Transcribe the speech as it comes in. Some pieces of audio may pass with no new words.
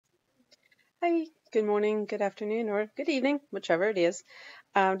Hi, good morning, good afternoon, or good evening, whichever it is.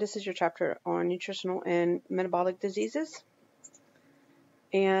 This is your chapter on nutritional and metabolic diseases.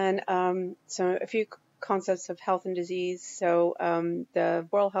 And so a few concepts of health and disease. So the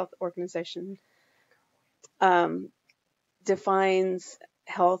World Health Organization um, defines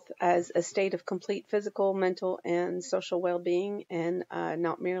health as a state of complete physical, mental, and social well-being, and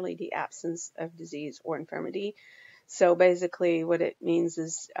not merely the absence of disease or infirmity. So basically, what it means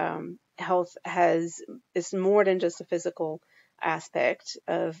is health is more than just a physical aspect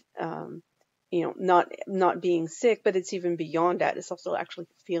of not being sick, but it's even beyond that. It's also actually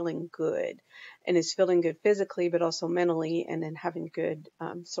feeling good, and it's feeling good physically, but also mentally, and then having good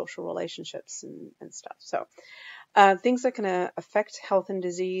social relationships and stuff. So things that can affect health and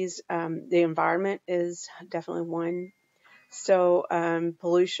disease, the environment is definitely one. So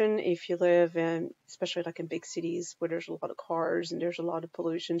pollution, if you live in, especially like in big cities where there's a lot of cars and there's a lot of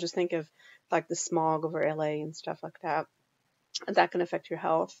pollution, just think of like the smog over LA and stuff like that. That can affect your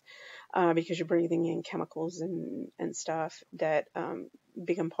health because you're breathing in chemicals and stuff that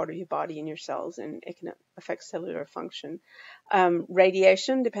become part of your body and your cells, and it can affect cellular function.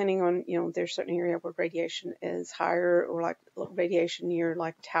 Radiation, depending on, there's certain area where radiation is higher, or like radiation near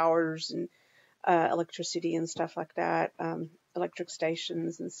like towers and electricity and stuff like that, electric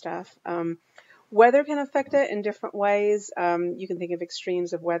stations and stuff. Weather can affect it in different ways. You can think of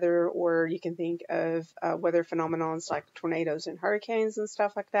extremes of weather, or you can think of weather phenomena like tornadoes and hurricanes and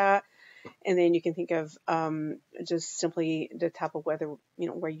stuff like that. And then you can think of just simply the type of weather,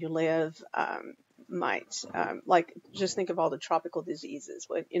 where you live might, like just think of all the tropical diseases.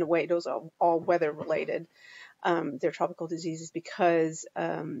 In a way, those are all weather related. They're tropical diseases because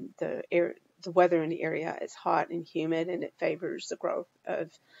the weather in the area is hot and humid, and it favors the growth of,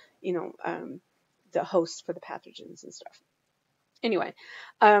 you know, um, the host for the pathogens and stuff. Anyway,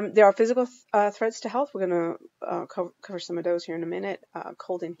 there are physical threats to health. We're going to cover some of those here in a minute.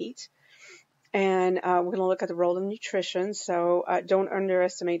 Cold and heat. And we're going to look at the role of nutrition. So don't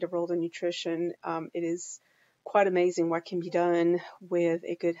underestimate the role of nutrition. It is quite amazing what can be done with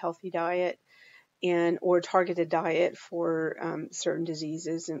a good, healthy diet and or targeted diet for certain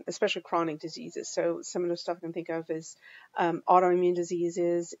diseases, and especially chronic diseases. So some of the stuff I can think of is autoimmune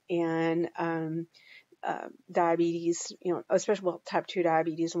diseases and diabetes, especially type 2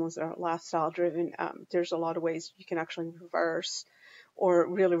 diabetes, and ones that are lifestyle driven. There's a lot of ways you can actually reverse or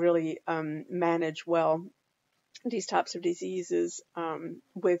really, really manage well these types of diseases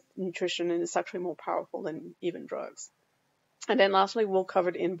with nutrition, and it's actually more powerful than even drugs. And then lastly, we'll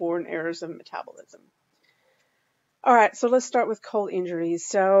cover the inborn errors of metabolism. All right, so let's start with cold injuries.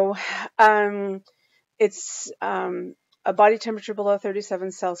 So it's a body temperature below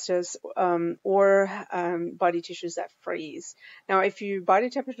 37 Celsius, or body tissues that freeze. Now, if your body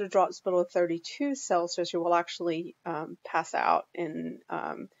temperature drops below 32 Celsius, you will actually pass out and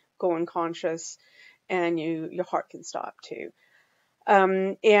go unconscious, and your heart can stop too.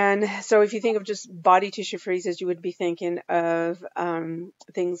 And so if you think of just body tissue freezes, you would be thinking of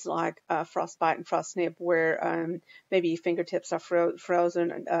things like frostbite and frostnip, where maybe your fingertips are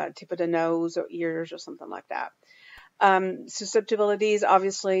frozen, tip of the nose or ears or something like that. Susceptibilities,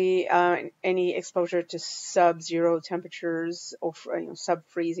 obviously, any exposure to sub-zero temperatures or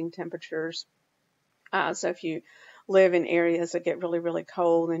sub-freezing temperatures. So if you live in areas that get really, really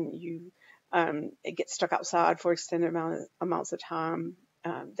cold, and you it gets stuck outside for extended amounts of time,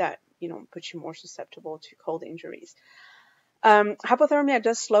 that puts you more susceptible to cold injuries. Hypothermia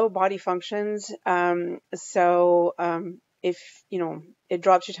does slow body functions. So if it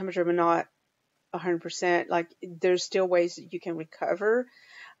drops your temperature but not 100%, like there's still ways that you can recover.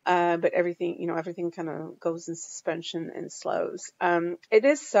 But everything kind of goes in suspension and slows. It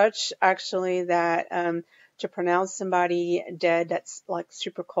is such actually that to pronounce somebody dead that's like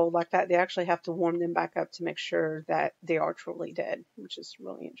super cold like that, they actually have to warm them back up to make sure that they are truly dead, which is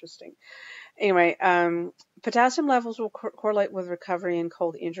really interesting. Anyway, potassium levels will correlate with recovery and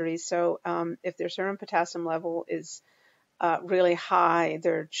cold injuries. So if their serum potassium level is really high,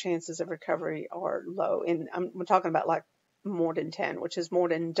 their chances of recovery are low. And we're talking about like more than 10, which is more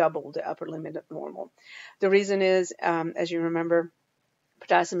than double the upper limit of normal. The reason is, as you remember,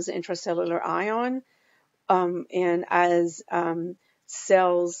 potassium is an intracellular ion, and as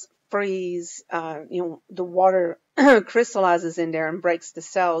cells freeze, the water crystallizes in there and breaks the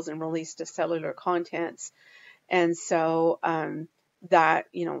cells and releases the cellular contents, and so that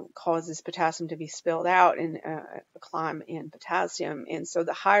causes potassium to be spilled out and a climb in potassium. And so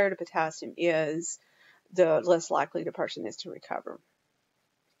the higher the potassium is, the less likely the person is to recover.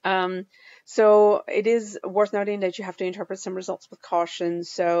 Um, so it is worth noting that you have to interpret some results with caution.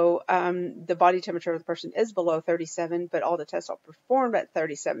 So the body temperature of the person is below 37, but all the tests are performed at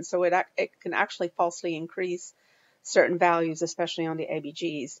 37. So it can actually falsely increase certain values, especially on the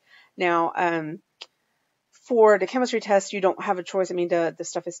ABGs. Now, for the chemistry test, you don't have a choice. I mean, the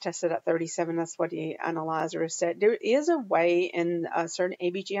stuff is tested at 37. That's what the analyzer has said. There is a way in certain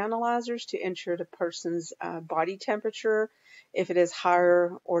ABG analyzers to enter the person's body temperature if it is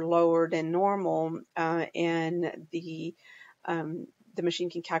higher or lower than normal, and the machine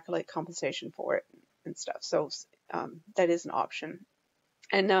can calculate compensation for it and stuff. So that is an option.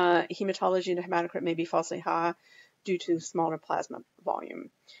 And hematology and hematocrit may be falsely high due to smaller plasma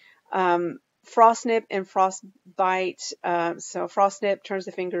volume. Frostnip and frostbite. So frostnip turns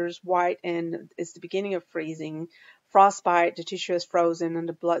the fingers white and is the beginning of freezing. Frostbite, the tissue is frozen and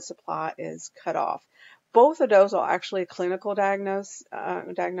the blood supply is cut off. Both of those are actually clinical diagnoses.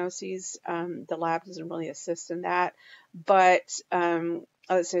 The lab doesn't really assist in that. But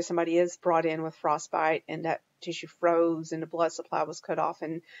let's say somebody is brought in with frostbite and that tissue froze and the blood supply was cut off,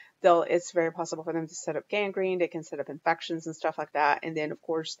 and it's very possible for them to set up gangrene. They can set up infections and stuff like that. And then, of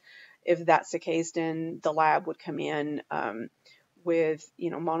course, if that's the case, then the lab would come in with,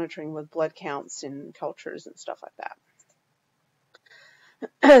 monitoring with blood counts and cultures and stuff like that.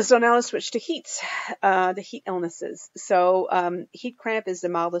 So now let's switch to heats, the heat illnesses. So heat cramp is the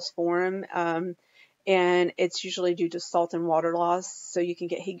mildest form, and it's usually due to salt and water loss. So you can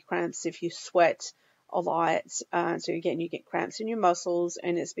get heat cramps if you sweat a lot. So again, you get cramps in your muscles,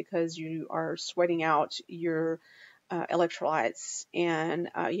 and it's because you are sweating out your electrolytes, and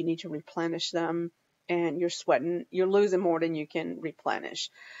you need to replenish them, and you're losing more than you can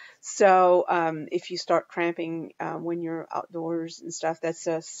replenish. So if you start cramping when you're outdoors and stuff, that's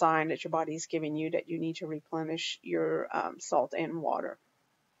a sign that your body's giving you that you need to replenish your salt and water,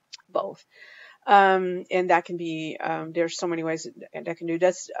 both. And that can be, there's so many ways that can do.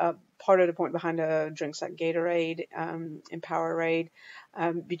 That's part of the point behind drinks like Gatorade and Powerade.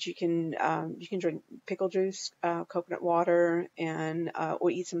 But you can drink pickle juice, coconut water, and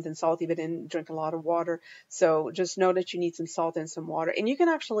or eat something salty, but then drink a lot of water. So just know that you need some salt and some water. And you can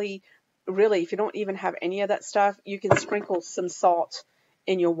actually, really, if you don't even have any of that stuff, you can sprinkle some salt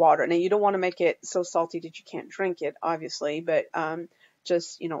in your water. Now, you don't want to make it so salty that you can't drink it, obviously, but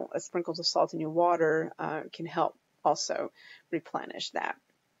just, a sprinkle of salt in your water can help also replenish that.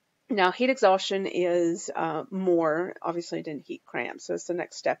 Now, heat exhaustion is more, obviously, than heat cramp, so it's the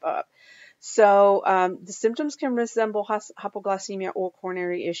next step up. So the symptoms can resemble hypoglycemia or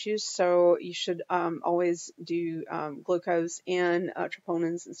coronary issues, so you should always do glucose and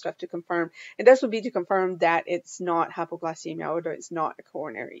troponins and stuff to confirm. And this would be to confirm that it's not hypoglycemia or it's not a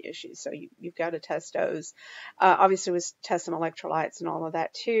coronary issue. So you've got to test those. Obviously, we test some electrolytes and all of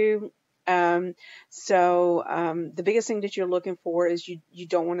that too. So the biggest thing that you're looking for is you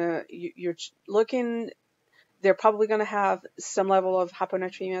don't want to, you're looking, they're probably going to have some level of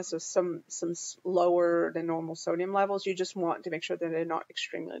hyponatremia, so some lower than normal sodium levels. You just want to make sure that they're not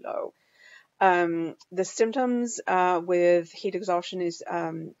extremely low. The symptoms with heat exhaustion is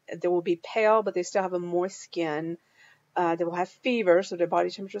they will be pale, but they still have a moist skin. They will have fever, so their body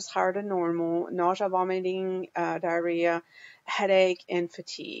temperature is higher than normal, nausea, vomiting, diarrhea, headache, and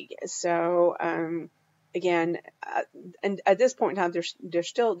fatigue. So again, and at this point in time,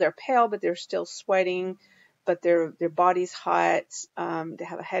 they're pale, but they're still sweating, but their body's hot. They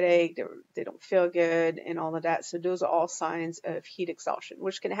have a headache. They don't feel good, and all of that. So those are all signs of heat exhaustion,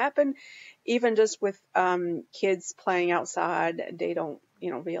 which can happen even just with kids playing outside. They don't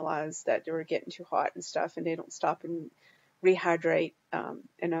realize that they were getting too hot and stuff, and they don't stop and rehydrate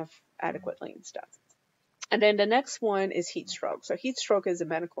enough adequately and stuff. And then the next one is heat stroke. So heat stroke is a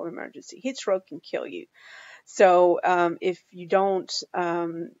medical emergency. Heat stroke can kill you. So if you don't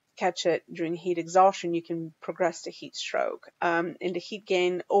catch it during heat exhaustion, you can progress to heat stroke. And the heat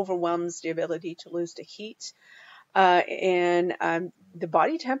gain overwhelms the ability to lose the heat. And the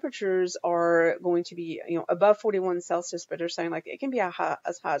body temperatures are going to be, above 41 Celsius, but they're saying like it can be as high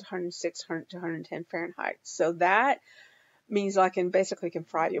as 106 to 110 Fahrenheit. So that means basically can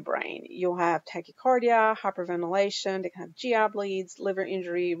fry your brain. You'll have tachycardia, hyperventilation, they can have GI bleeds, liver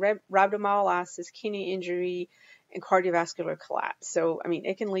injury, rhabdomyolysis, kidney injury, and cardiovascular collapse. So,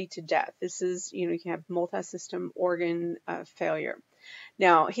 it can lead to death. This is, you can have multi-system organ failure.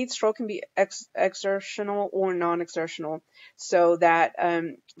 Now, heat stroke can be exertional or non-exertional. So that,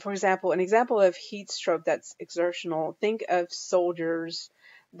 for example, an example of heat stroke that's exertional, think of soldiers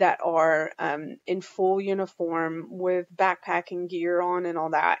that are in full uniform with backpacking gear on and all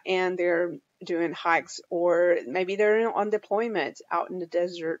that, and they're doing hikes, or maybe they're on deployment out in the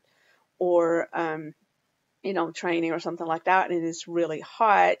desert, or training or something like that, and it's really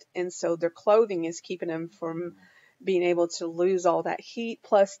hot, and so their clothing is keeping them from being able to lose all that heat.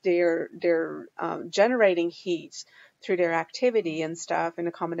 Plus, they're generating heat through their activity and stuff, and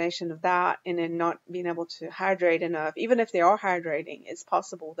a combination of that, and then not being able to hydrate enough. Even if they are hydrating, it's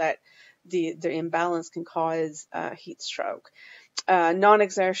possible that the imbalance can cause heat stroke.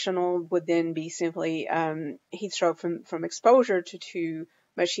 Non-exertional would then be simply heat stroke from exposure to too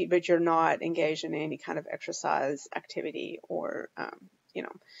much heat, but you're not engaged in any kind of exercise activity, or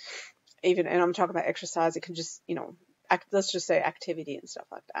even, and I'm talking about exercise, it can just, let's just say activity and stuff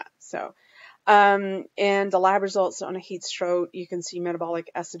like that. So, and the lab results on a heat stroke, you can see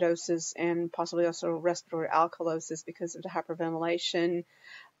metabolic acidosis and possibly also respiratory alkalosis because of the hyperventilation.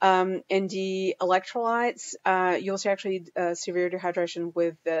 And the electrolytes, you'll see actually severe dehydration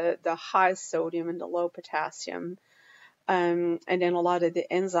with the high sodium and the low potassium. And then a lot of the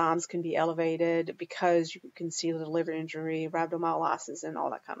enzymes can be elevated because you can see the liver injury, rhabdomyolysis, and all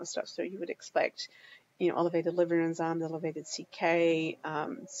that kind of stuff. So you would expect, elevated liver enzymes, elevated CK.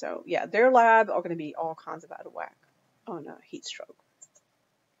 So yeah, their lab are going to be all kinds of out of whack on a heat stroke.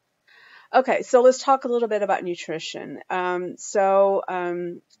 Okay, so let's talk a little bit about nutrition. In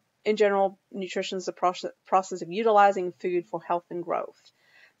general, nutrition is the process of utilizing food for health and growth.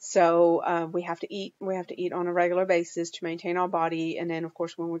 So we have to eat. We have to eat on a regular basis to maintain our body. And then, of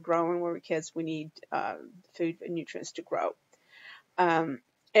course, when we're growing, when we're kids, we need food and nutrients to grow.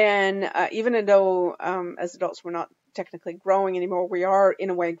 Even though as adults we're not technically growing anymore, we are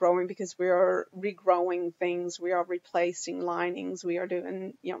in a way growing because we are regrowing things. We are replacing linings. We are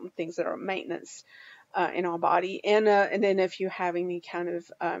doing things that are maintenance in our body. And then if you have any kind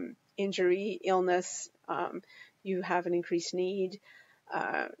of injury, illness, you have an increased need.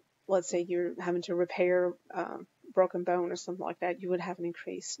 Let's say you're having to repair broken bone or something like that, you would have an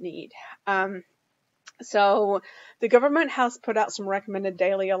increased need. So the government has put out some recommended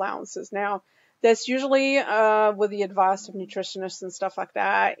daily allowances. Now, that's usually with the advice of nutritionists and stuff like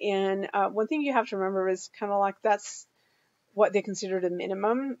that. And one thing you have to remember is kind of like that's what they consider the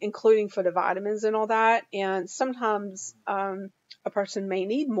minimum, including for the vitamins and all that. And sometimes a person may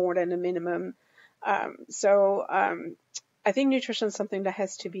need more than the minimum. I think nutrition is something that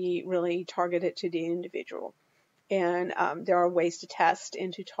has to be really targeted to the individual. And there are ways to test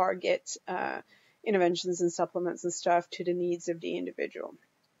and to target interventions and supplements and stuff to the needs of the individual.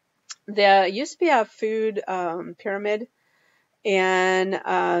 There used to be a food pyramid, and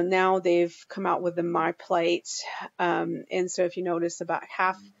now they've come out with the My Plate. And so if you notice, about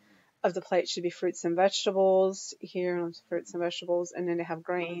half of the plate should be fruits and vegetables. Here, fruits and vegetables, and then they have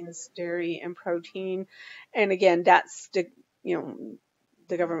grains, dairy, and protein. And again, that's the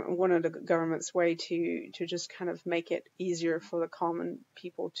government, one of the government's way to just kind of make it easier for the common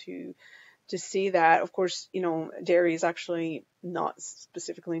people to see that. Of course, dairy is actually not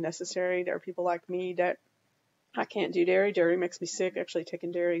specifically necessary. There are people like me that I can't do dairy. Dairy makes me sick. Actually,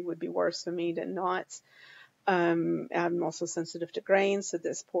 taking dairy would be worse for me than not. I'm also sensitive to grains, so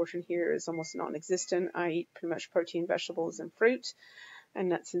this portion here is almost non-existent. I eat pretty much protein, vegetables, and fruit, and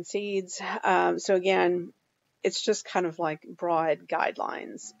nuts and seeds. So again, it's just kind of like broad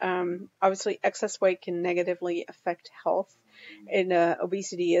guidelines. Obviously, excess weight can negatively affect health, and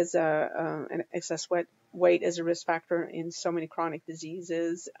obesity is an excess weight is a risk factor in so many chronic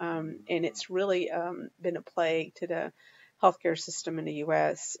diseases, and it's really been a plague to the healthcare system in the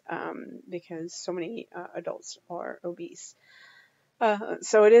U.S. Because so many adults are obese.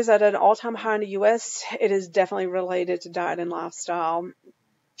 So it is at an all-time high in the U.S. It is definitely related to diet and lifestyle.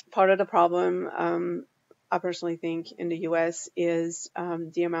 Part of the problem, I personally think, in the U.S. is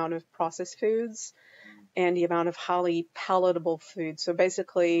the amount of processed foods and the amount of highly palatable food. So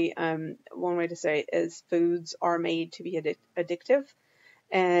basically, one way to say it is foods are made to be addictive,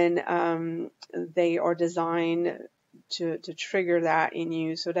 and they are designed to trigger that in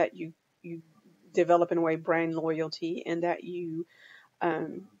you so that you develop in a way brand loyalty, and that you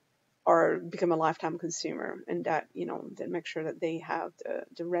become a lifetime consumer, and that that make sure that they have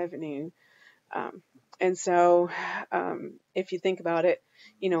the revenue. And so if you think about it,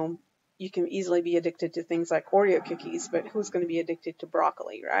 you can easily be addicted to things like Oreo cookies, but who's going to be addicted to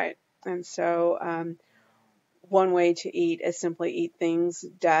broccoli, right? And so one way to eat is simply eat things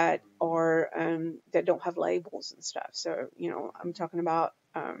that are that don't have labels and stuff. So I'm talking about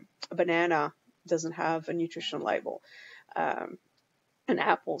a banana doesn't have a nutritional label, an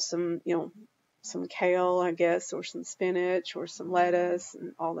apple, some kale, I guess, or some spinach or some lettuce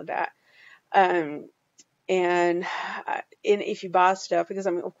and all of that. And if you buy stuff, because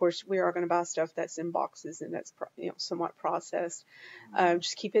I mean, of course, we are going to buy stuff that's in boxes and that's somewhat processed.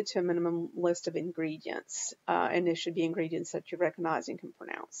 Just keep it to a minimum list of ingredients, and there should be ingredients that you recognize and can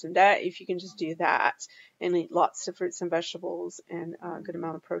pronounce. And that, if you can just do that and eat lots of fruits and vegetables and a good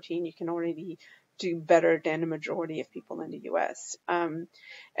amount of protein, you can already do better than the majority of people in the U.S. And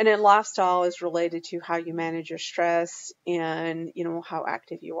then lifestyle is related to how you manage your stress and how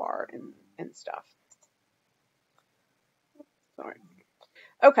active you are and stuff. Sorry.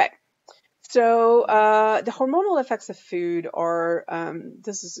 Okay. So the hormonal effects of food are,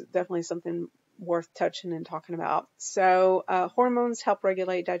 this is definitely something worth touching and talking about. So hormones help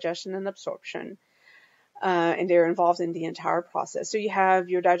regulate digestion and absorption, and they're involved in the entire process. So you have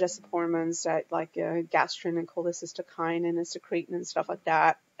your digestive hormones that like gastrin and cholecystokinin and secretin and stuff like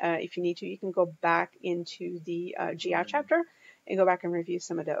that. If you need to, you can go back into the GI chapter and go back and review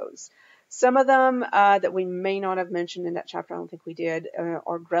some of those. Some of them that we may not have mentioned in that chapter, I don't think we did,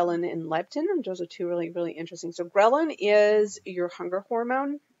 are ghrelin and leptin. Those are two really, really interesting. So ghrelin is your hunger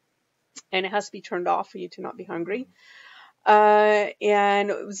hormone, and it has to be turned off for you to not be hungry. And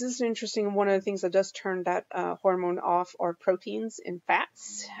this is interesting. One of the things that does turn that hormone off are proteins and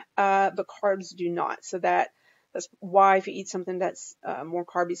fats, but carbs do not. So that's why if you eat something that's more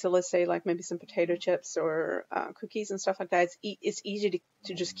carby, so let's say like maybe some potato chips or cookies and stuff like that, it's easy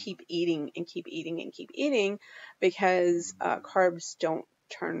to just keep eating and keep eating and keep eating because carbs don't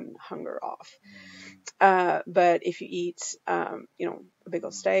turn hunger off. But if you eat, a big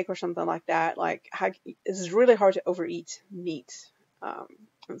old steak or something like that, it's really hard to overeat meat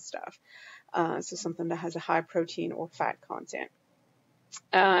and stuff. So something that has a high protein or fat content.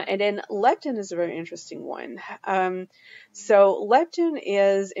 And then leptin is a very interesting one. So leptin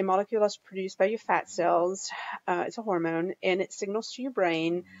is a molecule that's produced by your fat cells. It's a hormone, and it signals to your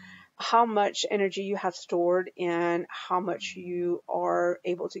brain how much energy you have stored and how much you are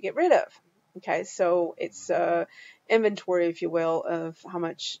able to get rid of. Okay, so it's inventory, if you will, of how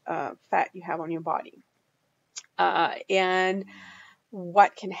much fat you have on your body. And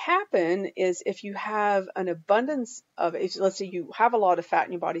what can happen is if you have an abundance of it, let's say you have a lot of fat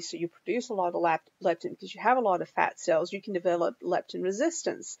in your body, so you produce a lot of leptin because you have a lot of fat cells, you can develop leptin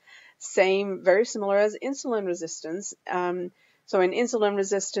resistance. Very similar as insulin resistance. So in insulin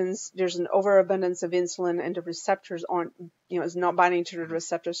resistance, there's an overabundance of insulin and the receptors aren't, it's not binding to the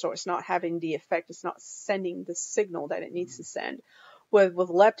receptor, so it's not having the effect, it's not sending the signal that it needs to send. With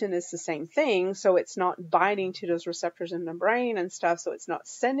leptin, it's the same thing, so it's not binding to those receptors in the brain and stuff, so it's not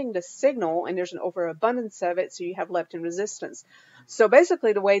sending the signal, and there's an overabundance of it, so you have leptin resistance. So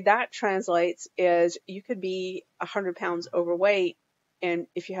basically the way that translates is you could be 100 pounds overweight, and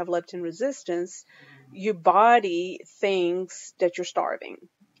if you have leptin resistance, your body thinks that you're starving.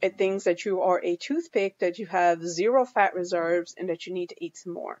 It thinks that you are a toothpick, that you have zero fat reserves, and that you need to eat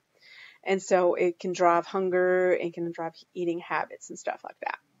some more. And so it can drive hunger, it can drive eating habits and stuff like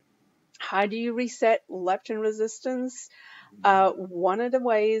that. How do you reset leptin resistance? One of the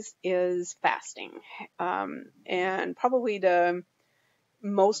ways is fasting. And probably the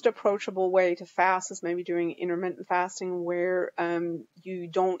most approachable way to fast is maybe doing intermittent fasting where you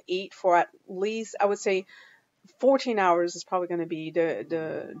don't eat for at least, I would say 14 hours is probably going to be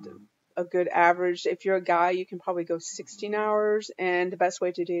a good average. If you're a guy, you can probably go 16 hours. And the best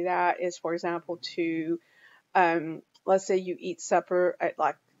way to do that is, for example, to, let's say you eat supper at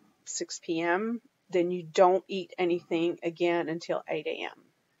like 6 p.m., then you don't eat anything again until 8 a.m.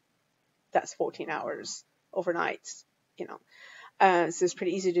 That's 14 hours overnight, So it's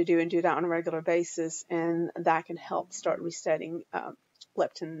pretty easy to do and do that on a regular basis. And that can help start resetting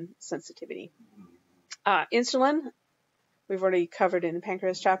leptin sensitivity. Insulin, we've already covered in the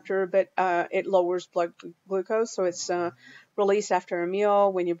pancreas chapter, but it lowers blood glucose. So it's released after a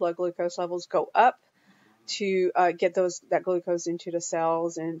meal when your blood glucose levels go up to get that glucose into the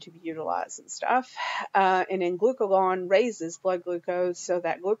cells and to be utilized and stuff. And then glucagon raises blood glucose. So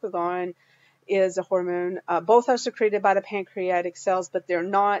that glucagon is a hormone. Both are secreted by the pancreatic cells, but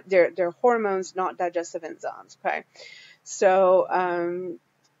they're hormones, not digestive enzymes. Okay. So,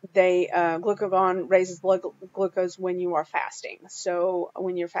 glucagon raises blood glucose when you are fasting. So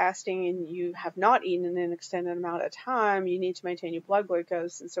when you're fasting and you have not eaten in an extended amount of time, you need to maintain your blood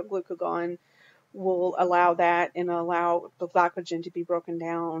glucose. And so glucagon will allow that and allow the glycogen to be broken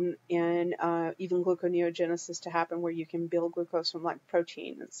down and even gluconeogenesis to happen where you can build glucose from like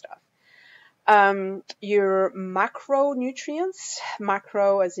protein and stuff. Your macronutrients,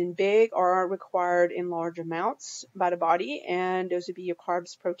 macro as in big, are required in large amounts by the body, and those would be your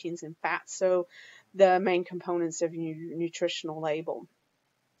carbs, proteins, and fats. So the main components of your nutritional label.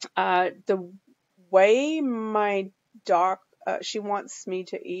 The way my doc, she wants me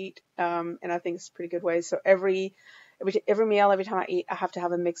to eat, and I think it's a pretty good way. So every meal, every time I eat, I have to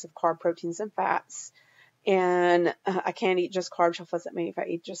have a mix of carb, proteins, and fats. And I can't eat just carbs. She'll fuss at me if I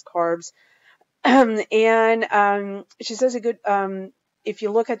eat just carbs. And she says a good, if you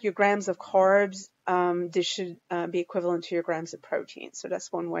look at your grams of carbs, this should be equivalent to your grams of protein. So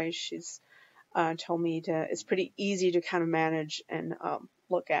that's one way she's told me to. It's pretty easy to kind of manage and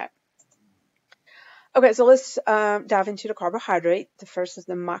look at. Okay, so let's dive into the carbohydrate. The first is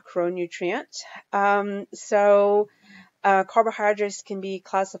the macronutrient. Carbohydrates can be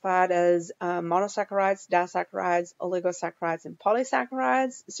classified as monosaccharides, disaccharides, oligosaccharides, and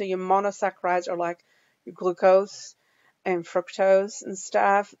polysaccharides. So your monosaccharides are like your glucose and fructose and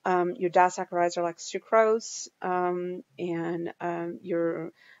stuff. Your disaccharides are like sucrose, and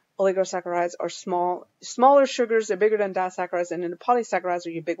your oligosaccharides are smaller sugars. They're bigger than disaccharides, and then the polysaccharides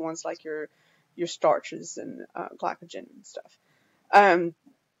are your big ones like your starches and glycogen and stuff.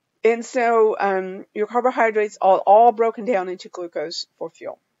 And so your carbohydrates are all broken down into glucose for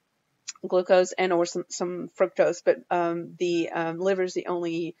fuel. Glucose and or some fructose, but the liver is the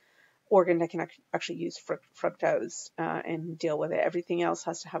only organ that can actually use fructose and deal with it. Everything else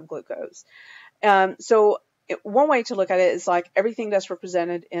has to have glucose. One way to look at it is like everything that's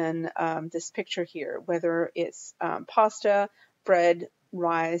represented in this picture here, whether it's pasta, bread,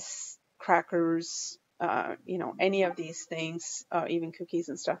 rice, crackers, any of these things, even cookies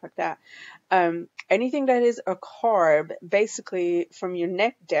and stuff like that. Anything that is a carb, basically from your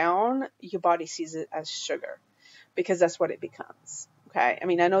neck down, your body sees it as sugar because that's what it becomes. Okay. I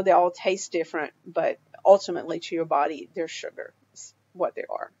mean, I know they all taste different, but ultimately to your body, they're sugar. Is what they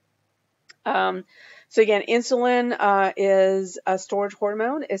are. So again, insulin is a storage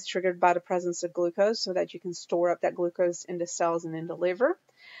hormone. It's triggered by the presence of glucose so that you can store up that glucose in the cells and in the liver.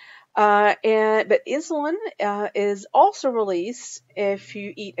 But insulin is also released if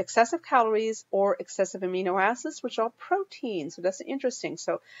you eat excessive calories or excessive amino acids, which are proteins. So that's interesting.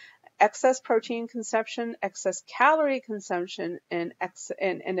 So excess protein consumption, excess calorie consumption, and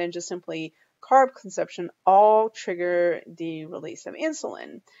then just simply carb consumption all trigger the release of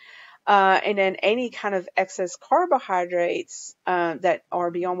insulin. And then any kind of excess carbohydrates that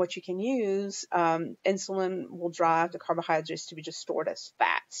are beyond what you can use, insulin will drive the carbohydrates to be just stored as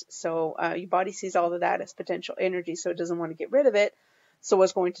fats. So your body sees all of that as potential energy, so it doesn't want to get rid of it. So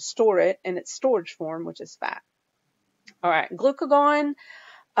it's going to store it in its storage form, which is fat. All right, glucagon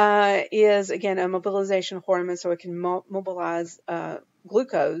is, again, a mobilization hormone, so it can mobilize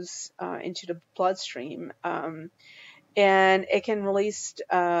glucose into the bloodstream. And it can release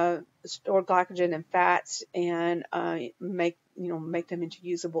stored glycogen and fats and make them into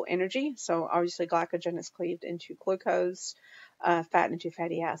usable energy. So obviously glycogen is cleaved into glucose, fat into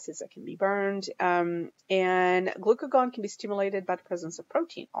fatty acids that can be burned. And glucagon can be stimulated by the presence of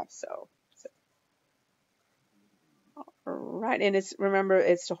protein also. So, all right, and remember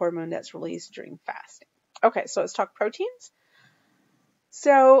it's the hormone that's released during fasting. Okay, so let's talk proteins.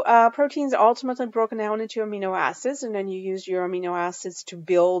 So proteins are ultimately broken down into amino acids, and then you use your amino acids to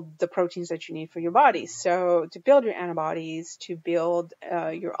build the proteins that you need for your body. So to build your antibodies, to build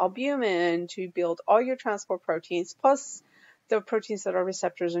your albumin, to build all your transport proteins, plus the proteins that are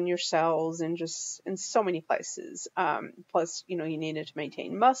receptors in your cells and just in so many places. Plus, you need it to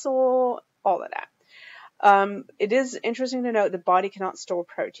maintain muscle, all of that. It is interesting to note the body cannot store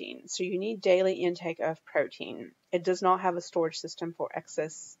protein, so you need daily intake of protein. It does not have a storage system for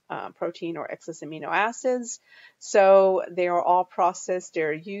excess protein or excess amino acids, so they are all processed,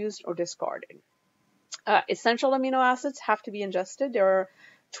 they're used or discarded. Essential amino acids have to be ingested. There are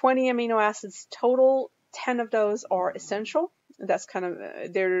 20 amino acids total. 10 of those are essential. That's kind of,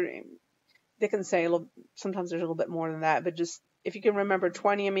 they can say sometimes there's a little bit more than that, but just if you can remember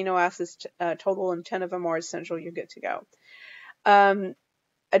 20 amino acids total and 10 of them are essential, you're good to go.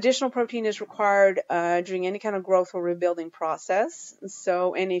 Additional protein is required during any kind of growth or rebuilding process.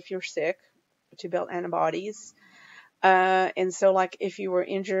 So, and if you're sick, to build antibodies. And so like if you were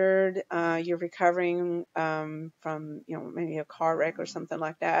injured, you're recovering from, maybe a car wreck or something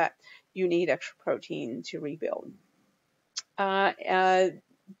like that, you need extra protein to rebuild.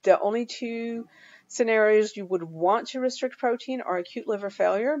 The only two scenarios you would want to restrict protein are acute liver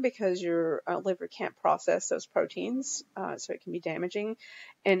failure because your liver can't process those proteins, so it can be damaging,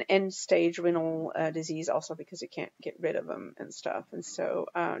 and end-stage renal disease also because it can't get rid of them and stuff. And so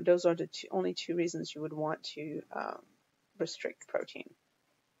those are the only two reasons you would want to restrict protein.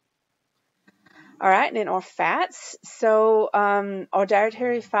 All right, and then our fats. So our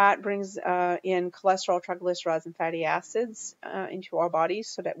dietary fat brings in cholesterol, triglycerides, and fatty acids into our bodies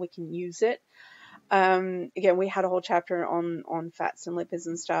so that we can use it. Again, we had a whole chapter on fats and lipids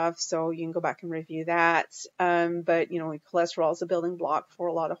and stuff, so you can go back and review that. But cholesterol is a building block for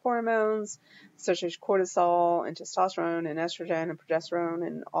a lot of hormones, such as cortisol and testosterone and estrogen and progesterone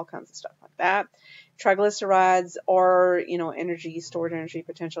and all kinds of stuff like that. Triglycerides are, stored energy,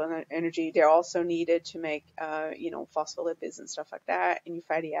 potential energy. They're also needed to make, phospholipids and stuff like that. And your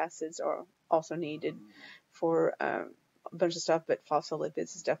fatty acids are also needed for a bunch of stuff, but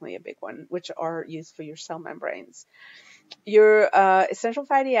phospholipids is definitely a big one, which are used for your cell membranes. Your essential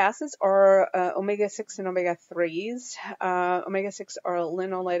fatty acids are omega-6 and omega-3s. Omega-6 are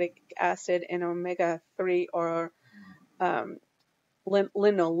linoleic acid, and omega-3 are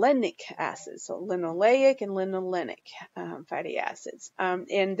linolenic acids, so linoleic and linolenic fatty acids.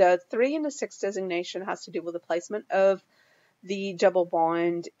 And the 3 and the 6 designation has to do with the placement of the double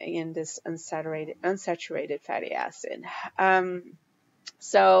bond in this unsaturated fatty acid.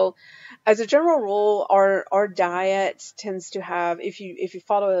 So as a general rule, our diet tends to have, if you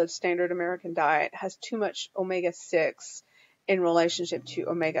follow a standard American diet, has too much omega-6 in relationship to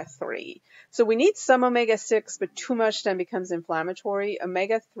omega-3. So we need some omega-6, but too much then becomes inflammatory.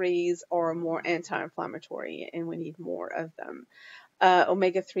 Omega-3s are more anti-inflammatory, and we need more of them.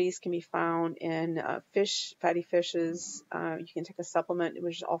 Omega-3s can be found in fatty fishes. You can take a supplement,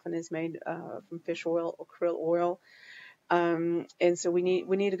 which often is made from fish oil or krill oil. And so we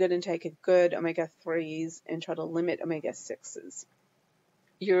need a good intake of good omega-3s and try to limit omega-6s.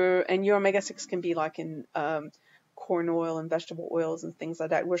 Your omega-6 can be like in corn oil and vegetable oils and things like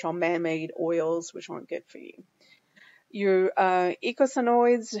that, which are man-made oils, which aren't good for you. Your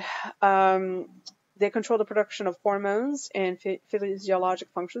eicosanoids, they control the production of hormones and physiologic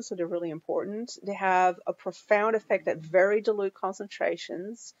functions, so they're really important. They have a profound effect at very dilute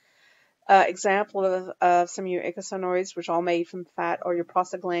concentrations. Example of some of your eicosanoids, which are all made from fat, are your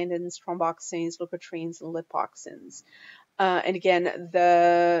prostaglandins, thromboxanes, leukotrienes, and lipoxins. And again,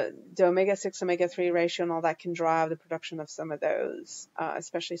 the omega-6, omega-3 ratio and all that can drive the production of some of those,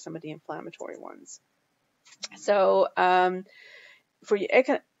 especially some of the inflammatory ones. So for your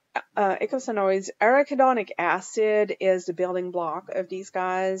eicosanoids, arachidonic acid is the building block of these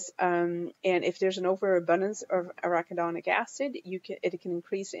guys. And if there's an overabundance of arachidonic acid, it can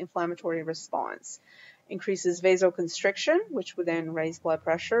increase the inflammatory response. Increases vasoconstriction, which would then raise blood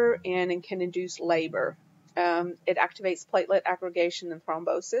pressure, and it can induce labor. It activates platelet aggregation and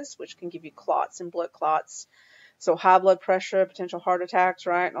thrombosis, which can give you clots and blood clots. So high blood pressure, potential heart attacks,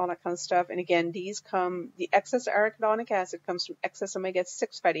 right, and all that kind of stuff. And again, the excess arachidonic acid comes from excess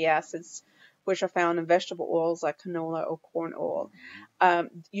omega-6 fatty acids, which are found in vegetable oils like canola or corn oil.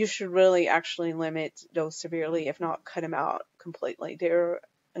 You should really actually limit those severely, if not cut them out completely. They're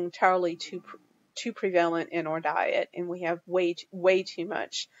entirely too prevalent in our diet, and we have way too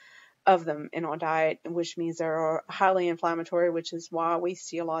much of them in our diet, which means they are highly inflammatory, which is why we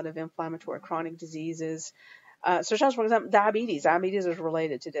see a lot of inflammatory chronic diseases. Such as, for example, diabetes. Diabetes is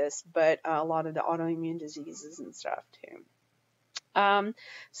related to this, but a lot of the autoimmune diseases and stuff too.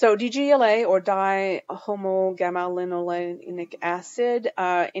 So DGLA, or dihomogammalinolenic acid,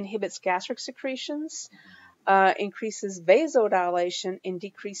 inhibits gastric secretions, increases vasodilation, and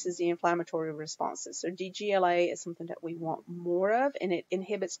decreases the inflammatory responses. So DGLA is something that we want more of, and it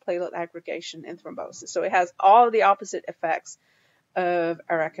inhibits platelet aggregation and thrombosis. So it has all of the opposite effects of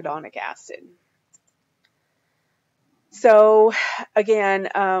arachidonic acid. So again,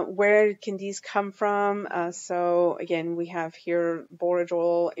 where can these come from? So again, we have here borage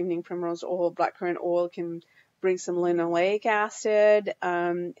oil, evening primrose oil, blackcurrant oil can bring some linoleic acid,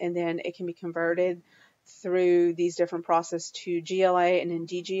 and then it can be converted through these different processes to GLA and then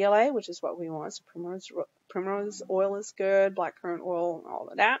DGLA, which is what we want. So primrose oil is good, blackcurrant oil, all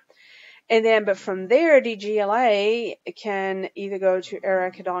of that. And then, but from there, DGLA can either go to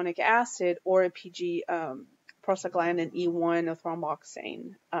arachidonic acid or a PG, prostaglandin E1 or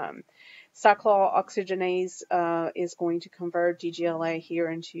thromboxane. Cyclooxygenase is going to convert DGLA here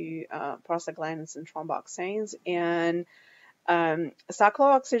into prostaglandins and thromboxanes. And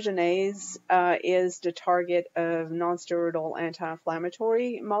cyclooxygenase is the target of nonsteroidal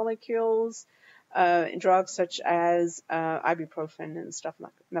anti-inflammatory molecules, drugs such as ibuprofen and stuff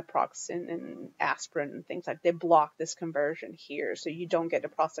like naproxen and aspirin and things like that. They block this conversion here, so you don't get the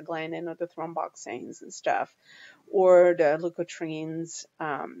prostaglandin or the thromboxanes and stuff, or the leukotrienes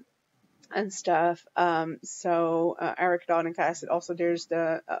and stuff. So arachidonic acid. Also, there's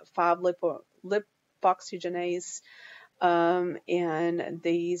the 5-lipoxygenase. And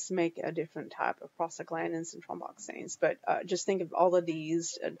these make a different type of prostaglandins and thromboxanes. But just think of all of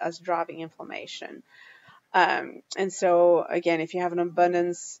these as driving inflammation. And so, again, if you have an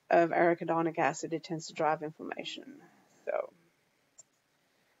abundance of arachidonic acid, it tends to drive inflammation. So,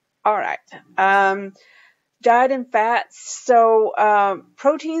 all right. Diet and fats. So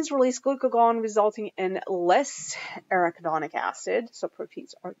proteins release glucagon, resulting in less arachidonic acid. So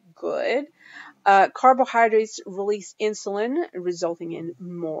proteins are good. Carbohydrates release insulin, resulting in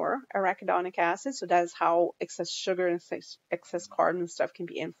more arachidonic acid. So that is how excess sugar and excess carb and stuff can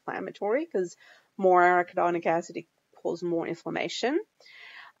be inflammatory, because more arachidonic acid equals more inflammation.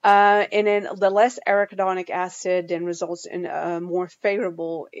 And then the less arachidonic acid then results in a more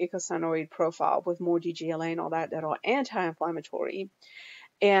favorable eicosanoid profile with more DGLA and all that are anti-inflammatory.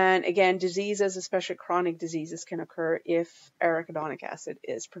 And again, diseases, especially chronic diseases, can occur if arachidonic acid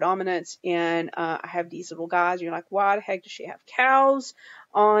is predominant. And I have these little guys. You're like, why the heck does she have cows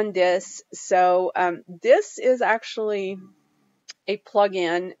on this? So this is actually a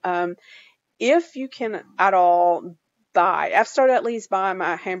plug-in. If you can at all buy, I've started at least buying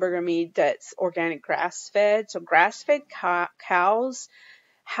my hamburger meat that's organic grass-fed. So grass-fed cows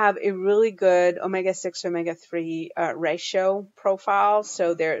have a really good omega-6 omega-3 ratio profile.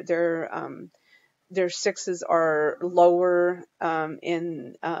 So their 6s are lower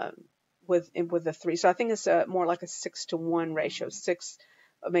with the 3. So I think it's more like a 6-to-1 ratio, 6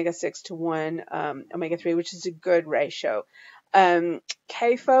 to 1 omega-3, which is a good ratio.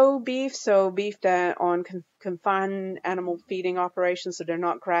 CAFO beef, so beef that on confined animal feeding operations, so they're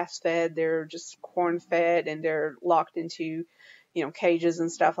not grass-fed, they're just corn-fed, and they're locked into, cages and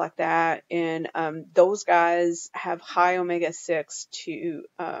stuff like that. And those guys have high omega-6 to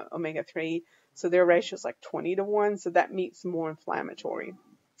omega-3, so their ratio is like 20-to-1, so that meat's more inflammatory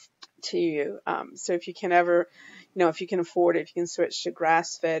to you. So if you can ever, if you can afford it, if you can switch to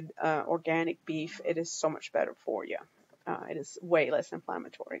grass-fed organic beef, it is so much better for you. It is way less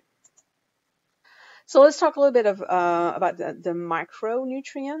inflammatory. So let's talk a little bit about the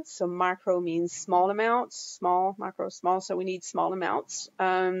micronutrients. So micro means small amounts, small, micro, small. So we need small amounts,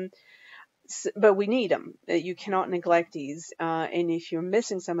 but we need them. You cannot neglect these. And if you're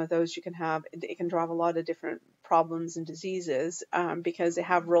missing some of those, it can drive a lot of different problems and diseases because they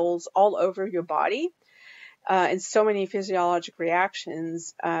have roles all over your body. And so many physiologic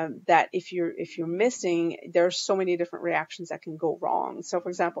reactions that if you're missing, there are so many different reactions that can go wrong. So, for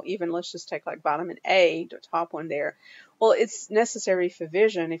example, even let's just take like vitamin A, the top one there. Well, it's necessary for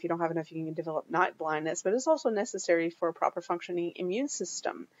vision. If you don't have enough, you can develop night blindness, but it's also necessary for a proper functioning immune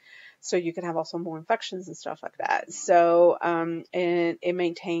system. So you can have also more infections and stuff like that. So, and it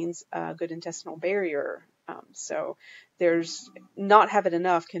maintains a good intestinal barrier. So there's not having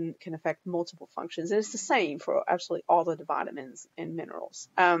enough can affect multiple functions. And it's the same for absolutely all of the vitamins and minerals.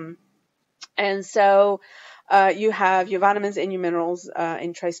 And so you have your vitamins and your minerals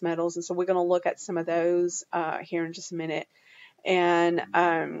and trace metals. And so we're going to look at some of those here in just a minute.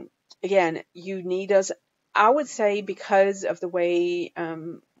 And again, you need us, I would say, because of the way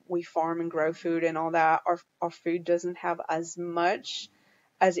we farm and grow food and all that, our food doesn't have as much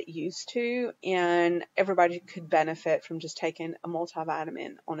as it used to, and everybody could benefit from just taking a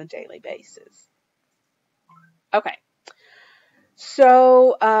multivitamin on a daily basis. Okay.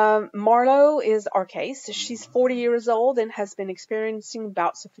 So Marlo is our case. She's 40 years old and has been experiencing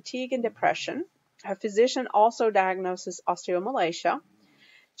bouts of fatigue and depression. Her physician also diagnoses osteomalacia.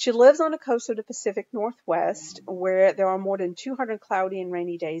 She lives on the coast of the Pacific Northwest, where there are more than 200 cloudy and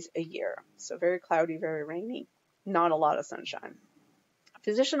rainy days a year. So very cloudy, very rainy, not a lot of sunshine.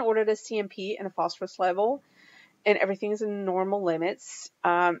 Physician ordered a CMP and a phosphorus level, and everything is in normal limits.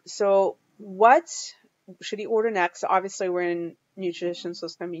 So what should he order next? So obviously we're in nutrition, so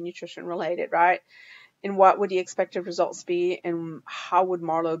it's going to be nutrition related, right? And what would the expected results be, and how would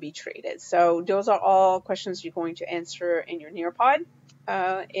Marlo be treated? So those are all questions you're going to answer in your Nearpod.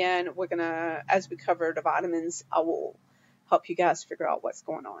 And we're going to, as we cover the vitamins, I will help you guys figure out what's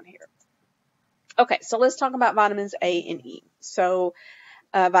going on here. Okay, so let's talk about vitamins A and E. So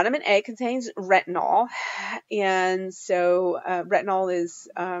vitamin A contains retinol, and so retinol is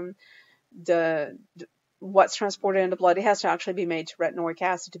what's transported in the blood. It has to actually be made to retinoic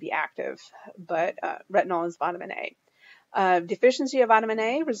acid to be active, but retinol is vitamin A. Deficiency of vitamin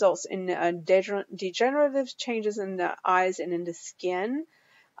A results in degenerative changes in the eyes and in the skin.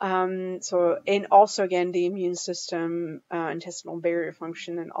 And also again, the immune system, intestinal barrier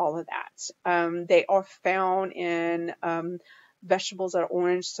function, and all of that. They are found in vegetables that are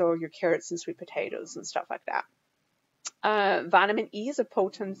orange, so your carrots and sweet potatoes and stuff like that. Vitamin E is a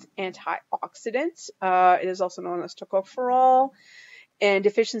potent antioxidant. It is also known as tocopherol, and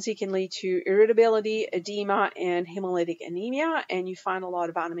deficiency can lead to irritability, edema, and hemolytic anemia, and you find a lot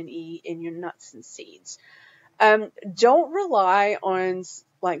of vitamin E in your nuts and seeds. Don't rely on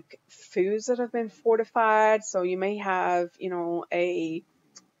like foods that have been fortified. So you may have, a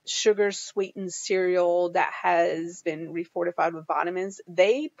sugar sweetened cereal that has been refortified with vitamins.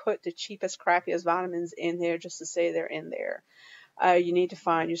 They put the cheapest, crappiest vitamins in there just to say they're in there. You need to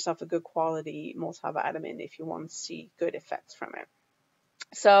find yourself a good quality multivitamin if you want to see good effects from it.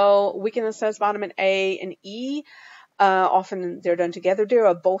 So we can assess vitamin A and E. Often they're done together. They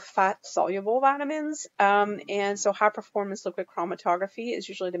are both fat-soluble vitamins. And so high-performance liquid chromatography is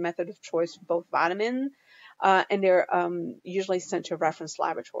usually the method of choice for both vitamin. And they're usually sent to a reference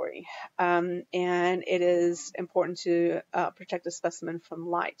laboratory. And it is important to protect the specimen from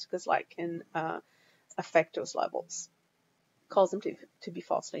light because light can affect those levels, cause them to be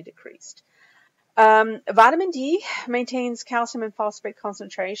falsely decreased. Vitamin D maintains calcium and phosphate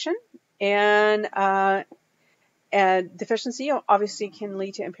concentration, and deficiency obviously can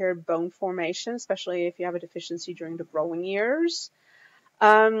lead to impaired bone formation, especially if you have a deficiency during the growing years.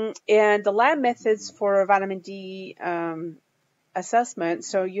 And the lab methods for vitamin D assessment,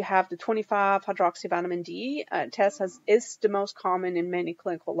 so you have the 25-hydroxyvitamin D test is the most common in many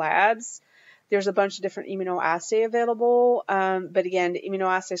clinical labs. There's a bunch of different immunoassays available, but again, the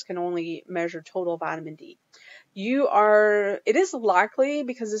immunoassays can only measure total vitamin D. It is likely,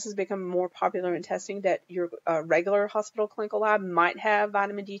 because this has become more popular in testing, that your regular hospital clinical lab might have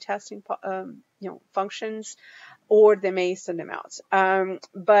vitamin D testing, functions, or they may send them out.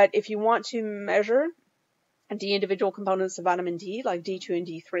 But if you want to measure the individual components of vitamin D, like D2 and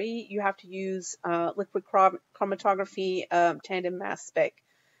D3, you have to use liquid chromatography, tandem mass spec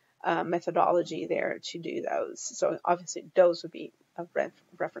methodology there to do those. So obviously those would be a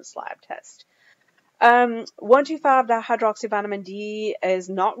reference lab test. 1,2,5-dihydroxyvitamin D is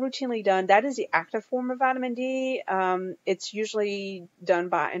not routinely done. That is the active form of vitamin D. It's usually done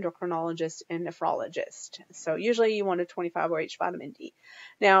by endocrinologists and nephrologists. So usually you want a 25-OH vitamin D.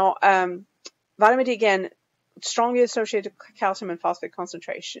 Now, vitamin D, again, strongly associated with calcium and phosphate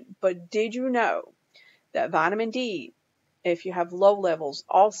concentration. But did you know that vitamin D, if you have low levels,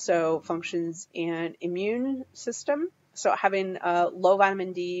 also functions in immune system? So having low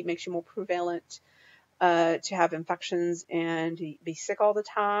vitamin D makes you more prevalent to have infections and be sick all the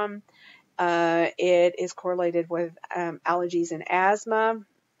time. It is correlated with allergies and asthma,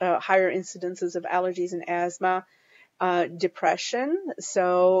 higher incidences of allergies and asthma, depression.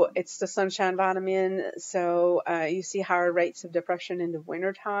 So it's the sunshine vitamin. So you see higher rates of depression in the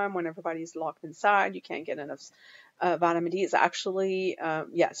wintertime when everybody's locked inside. You can't get enough vitamin D. It's actually,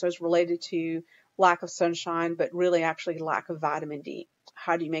 so it's related to lack of sunshine, but really actually lack of vitamin D.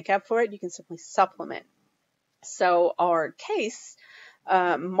 How do you make up for it? You can simply supplement. So our case,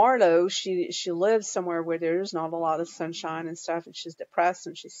 Marlo, she lives somewhere where there's not a lot of sunshine and stuff, and she's depressed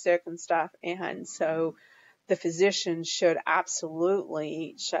and she's sick and stuff. And so the physician should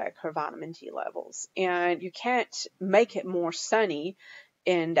absolutely check her vitamin D levels. And you can't make it more sunny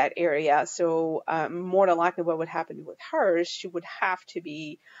in that area. So more than likely what would happen with her is she would have to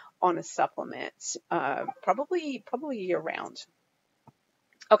be on a supplement, probably year round.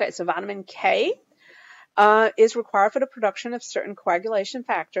 Okay, so vitamin K is required for the production of certain coagulation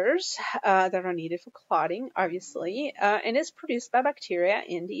factors that are needed for clotting, obviously, and is produced by bacteria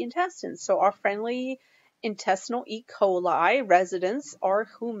in the intestines. So our friendly intestinal E. coli residents are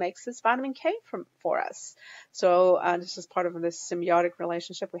who makes this vitamin K for us. So this is part of this symbiotic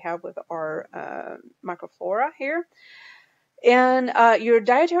relationship we have with our microflora here. And your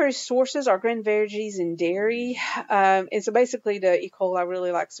dietary sources are green veggies and dairy. And so basically the E. coli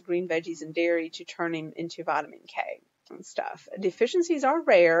really likes the green veggies and dairy to turn him into vitamin K and stuff. Deficiencies are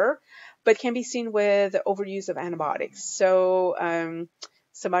rare, but can be seen with overuse of antibiotics. So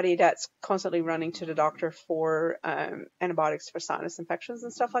somebody that's constantly running to the doctor for antibiotics for sinus infections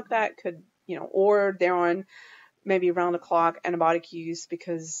and stuff like that could, or they're on maybe round the clock antibiotic use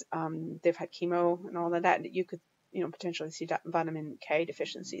because they've had chemo and all of that, you could potentially see vitamin K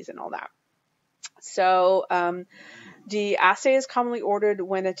deficiencies and all that. So the assay is commonly ordered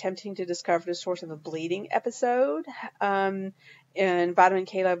when attempting to discover the source of a bleeding episode. And vitamin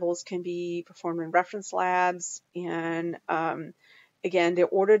K levels can be performed in reference labs. And again, they're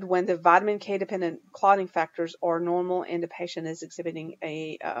ordered when the vitamin K dependent clotting factors are normal and the patient is exhibiting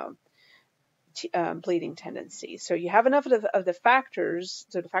a bleeding tendency. So you have enough of the factors,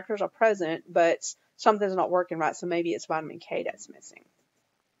 so the factors are present, but something's not working right, so maybe it's vitamin K that's missing.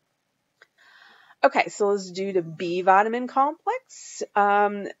 Okay, so let's do the B vitamin complex.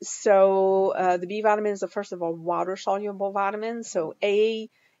 The B vitamin is the first of all water-soluble vitamins. So A,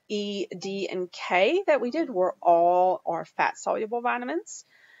 E, D, and K that we did were all our fat-soluble vitamins.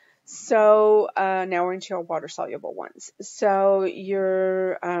 So now we're into our water-soluble ones. So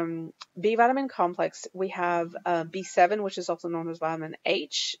your B vitamin complex, we have B7, which is also known as vitamin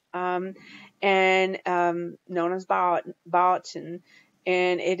H, and known as biotin,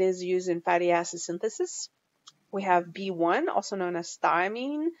 and it is used in fatty acid synthesis. We have B1, also known as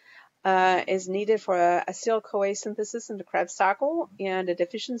thiamine, is needed for acetyl-CoA synthesis in the Krebs cycle, and a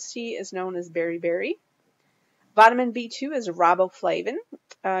deficiency is known as beriberi. Vitamin B2 is riboflavin,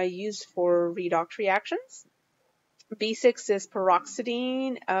 used for redox reactions. B6 is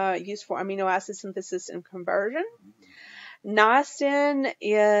peroxidine, used for amino acid synthesis and conversion. Niacin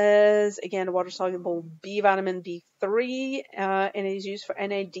is, again, water-soluble B vitamin B3, and is used for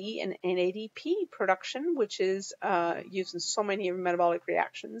NAD and NADP production, which is used in so many metabolic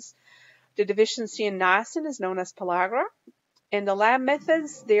reactions. The deficiency in niacin is known as pellagra. And the lab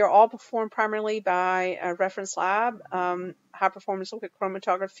methods, they are all performed primarily by a reference lab, high-performance liquid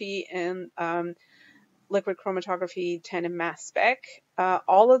chromatography and liquid chromatography tandem mass spec.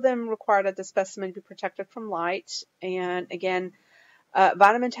 All of them require that the specimen be protected from light. And again,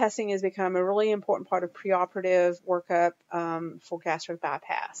 vitamin testing has become a really important part of preoperative workup for gastric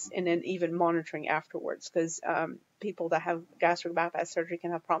bypass, and then even monitoring afterwards, because people that have gastric bypass surgery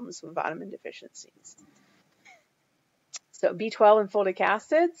can have problems with vitamin deficiencies. So B12 and folic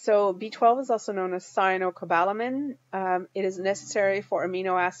acid. So B12 is also known as cyanocobalamin. It is necessary for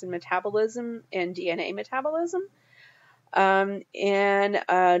amino acid metabolism and DNA metabolism.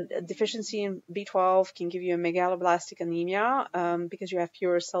 Deficiency in B12 can give you a megaloblastic anemia because you have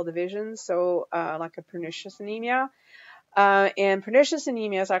fewer cell divisions, so like a pernicious anemia. And pernicious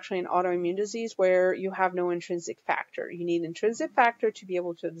anemia is actually an autoimmune disease where you have no intrinsic factor. You need intrinsic factor to be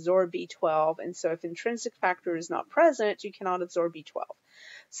able to absorb B12, and so if intrinsic factor is not present, you cannot absorb B12.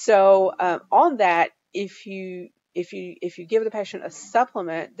 So on that, if you give the patient a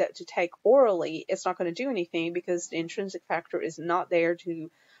supplement that to take orally, it's not going to do anything because the intrinsic factor is not there to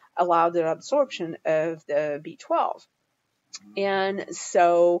allow the absorption of the B12. And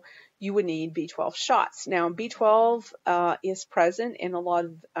so you would need B12 shots. Now, B12 is present in a lot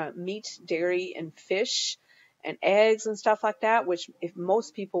of meat, dairy, and fish, and eggs and stuff like that, which if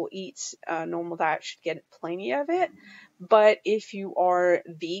most people eat normal diet should get plenty of it. But if you are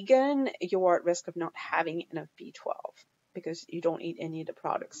vegan, you are at risk of not having enough B12 because you don't eat any of the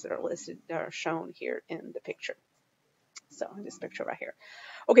products that are listed, that are shown here in the picture. So in this picture right here.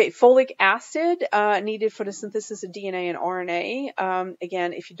 Okay, folic acid needed for the synthesis of DNA and RNA.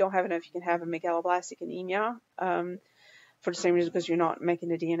 Again, if you don't have enough, you can have a megaloblastic anemia for the same reason because you're not making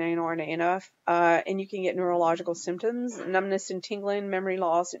the DNA and RNA enough. And you can get neurological symptoms, numbness and tingling, memory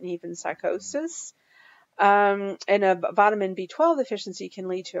loss, and even psychosis. And a vitamin B12 deficiency can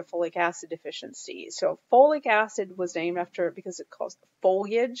lead to a folic acid deficiency. So folic acid was named after it because it caused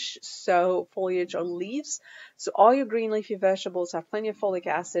foliage. So foliage are leaves. So all your green leafy vegetables have plenty of folic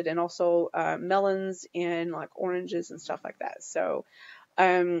acid, and also melons and like oranges and stuff like that. So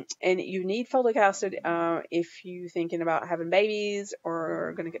and you need folic acid if you're thinking about having babies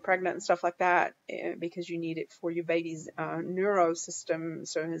or going to get pregnant and stuff like that, because you need it for your baby's neurosystem,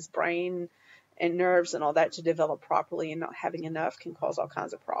 so his brain and nerves and all that to develop properly, and not having enough can cause all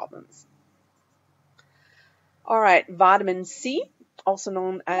kinds of problems. All right, vitamin C, also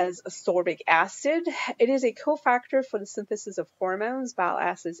known as ascorbic acid. It is a cofactor for the synthesis of hormones, bile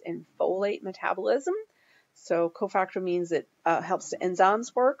acids, and folate metabolism. So cofactor means it helps the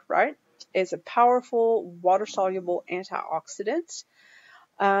enzymes work, right? It's a powerful water-soluble antioxidant.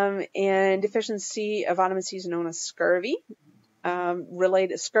 And deficiency of vitamin C is known as scurvy.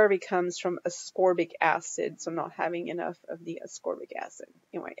 Related scurvy comes from ascorbic acid, so not having enough of the ascorbic acid.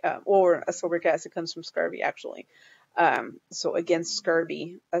 Anyway, or ascorbic acid comes from scurvy, actually. So again,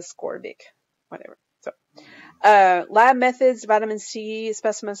 scurvy, ascorbic, whatever. So, lab methods, vitamin C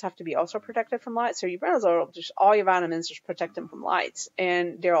specimens have to be also protected from light. So you might as well just all your vitamins just protect them from light.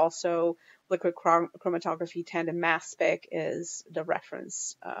 And they're also liquid chromatography tandem mass spec is the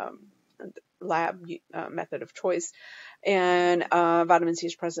reference lab method of choice. And vitamin C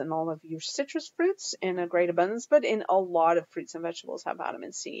is present in all of your citrus fruits in a great abundance, but in a lot of fruits and vegetables have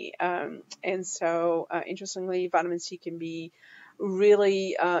vitamin C. And so, interestingly, vitamin C can be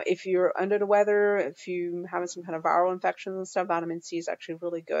really, if you're under the weather, if you're having some kind of viral infections and stuff, vitamin C is actually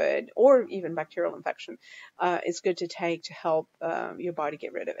really good, or even bacterial infection. It's good to take to help your body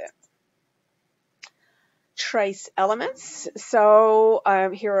get rid of it. Trace elements. So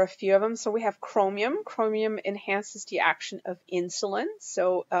here are a few of them. So we have chromium. Chromium enhances the action of insulin.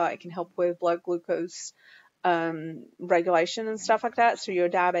 So it can help with blood glucose regulation and stuff like that. So your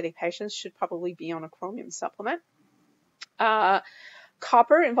diabetic patients should probably be on a chromium supplement.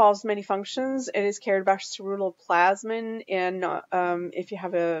 Copper involves many functions. It is carried by ceruloplasmin, and if you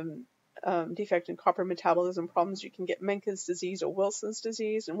have a defect in copper metabolism problems, you can get Menkes disease or Wilson's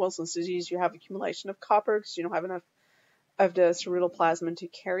disease. In Wilson's disease, you have accumulation of copper because you don't have enough of the ceruloplasmin to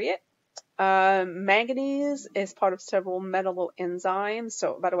carry it. Manganese is part of several metal enzymes.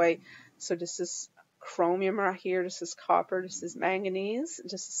 So, by the way, so this is chromium right here. This is copper. This is manganese.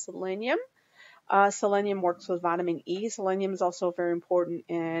 This is selenium. Selenium works with vitamin E. Selenium is also very important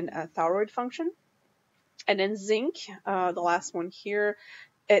in thyroid function. And then zinc, the last one here,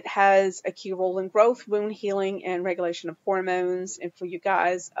 it has a key role in growth, wound healing, and regulation of hormones, and for you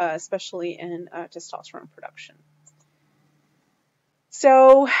guys, especially in testosterone production.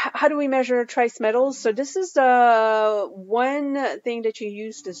 So how do we measure trace metals? So this is the one thing that you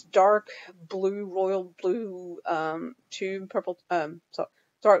use, this dark blue, royal blue tube,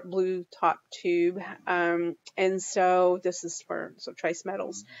 dark blue top tube. And so this is for trace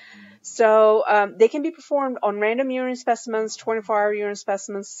metals. So they can be performed on random urine specimens, 24-hour urine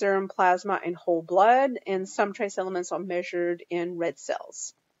specimens, serum, plasma, and whole blood. And some trace elements are measured in red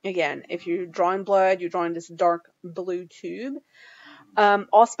cells. Again, if you're drawing blood, you're drawing this dark blue tube.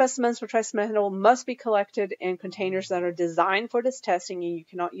 All specimens for trace metal must be collected in containers that are designed for this testing, and you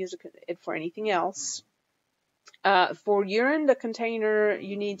cannot use it for anything else. For urine, the container,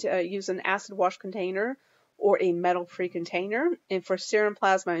 you need to use an acid wash container or a metal-free container. And for serum,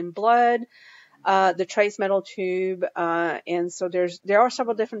 plasma, and blood, the trace metal tube, and so there are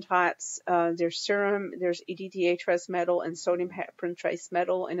several different types. There's serum, there's EDTA trace metal, and sodium heparin trace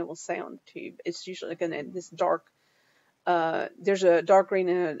metal, and it will say on the tube. It's usually this dark, there's a dark green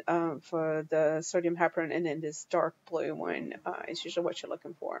in it for the sodium heparin, and then this dark blue one is usually what you're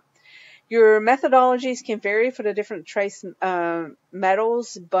looking for. Your methodologies can vary for the different trace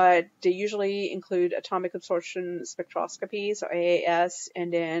metals, but they usually include atomic absorption spectroscopies, or AAS,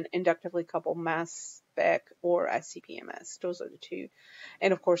 and then inductively coupled mass spec, or SCP-MS. Those are the two.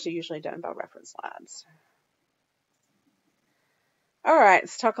 And of course, they're usually done by reference labs. All right,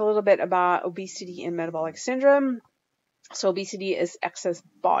 let's talk a little bit about obesity and metabolic syndrome. So obesity is excess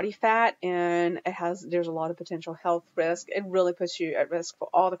body fat, and there's a lot of potential health risk. It really puts you at risk for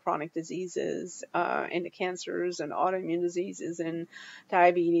all the chronic diseases, and the cancers and autoimmune diseases and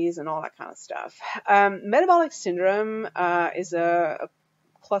diabetes and all that kind of stuff. Metabolic syndrome is a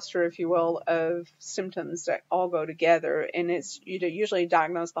cluster, if you will, of symptoms that all go together, and it's usually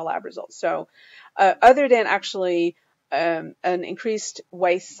diagnosed by lab results. So other than actually an increased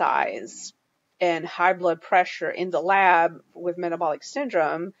waist size and high blood pressure in the lab with metabolic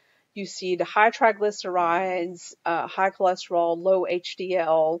syndrome, you see the high triglycerides, high cholesterol, low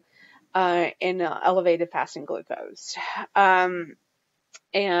HDL, and elevated fasting glucose.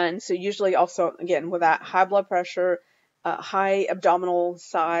 And so usually also, again, with that high blood pressure, high abdominal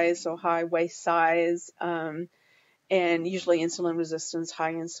size, so high waist size, and usually insulin resistance,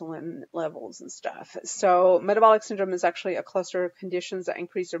 high insulin levels and stuff. So metabolic syndrome is actually a cluster of conditions that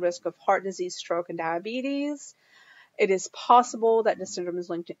increase the risk of heart disease, stroke, and diabetes. It is possible that this syndrome is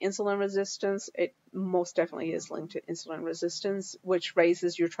linked to insulin resistance. It most definitely is linked to insulin resistance, which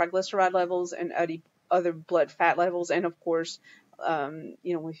raises your triglyceride levels and other blood fat levels. And of course,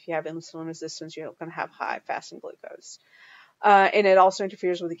 if you have insulin resistance, you're going to have high fasting glucose. And it also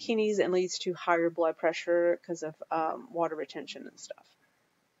interferes with the kidneys and leads to higher blood pressure because of water retention and stuff.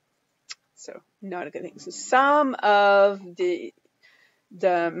 So not a good thing. So some of the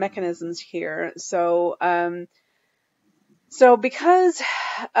mechanisms here. So because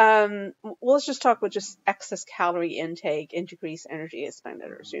let's just talk about just excess calorie intake and decreased energy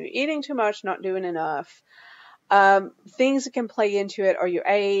expenditure. So you're eating too much, not doing enough. Things that can play into it are your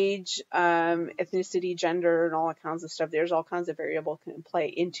age, ethnicity, gender, and all that kinds of stuff. There's all kinds of variables can play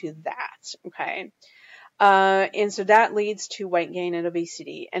into that, okay? And so that leads to weight gain and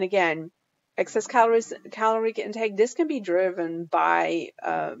obesity. And again, excess calorie intake, this can be driven by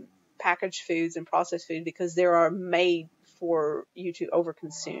packaged foods and processed food because they are made for you to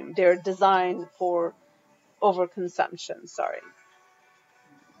overconsume. They're designed for overconsumption. Sorry.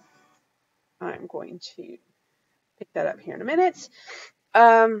 I'm going to pick that up here in a minute.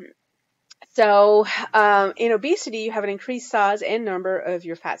 So in obesity, you have an increased size and number of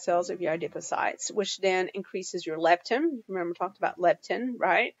your fat cells, of your adipocytes, which then increases your leptin. Remember, we talked about leptin,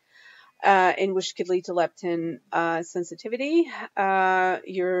 right? And which could lead to leptin sensitivity.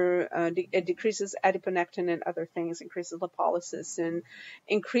 It decreases adiponectin and other things, increases lipolysis, and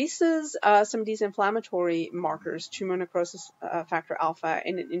increases some of these inflammatory markers, tumor necrosis factor alpha,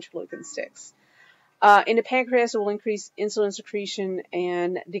 and interleukin 6. In the pancreas, it will increase insulin secretion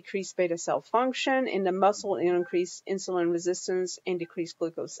and decrease beta cell function. In the muscle, it will increase insulin resistance and decrease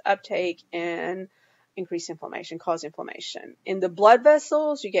glucose uptake and increase inflammation, cause inflammation. In the blood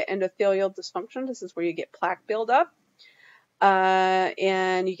vessels, you get endothelial dysfunction. This is where you get plaque buildup.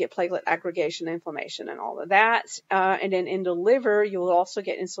 And you get platelet aggregation, inflammation, and all of that. And then in the liver, you will also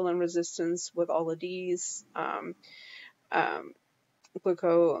get insulin resistance with all of these.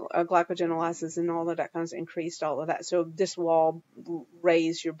 Glycogenolysis and all of that kinds of increased all of that. So this will all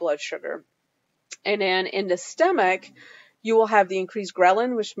raise your blood sugar. And then in the stomach, you will have the increased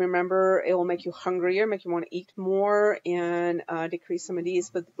ghrelin, which remember, it will make you hungrier, make you want to eat more, and decrease some of these,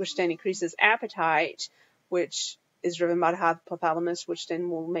 but which then increases appetite, which is driven by the hypothalamus, which then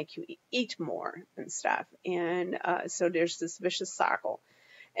will make you eat more and stuff. And so there's this vicious cycle.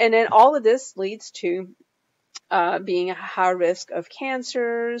 And then all of this leads to being a high risk of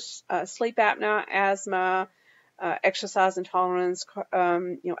cancers, sleep apnea, asthma, exercise intolerance,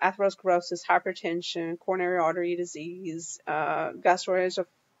 atherosclerosis, hypertension, coronary artery disease,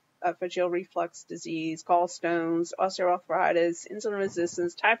 gastroesophageal reflux disease, gallstones, osteoarthritis, insulin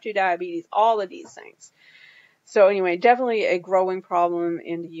resistance, type 2 diabetes, all of these things. So anyway, definitely a growing problem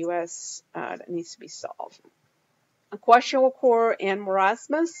in the U.S. That needs to be solved. Kwashiorkor and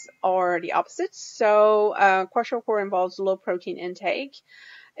marasmus are the opposites. So kwashiorkor involves low protein intake.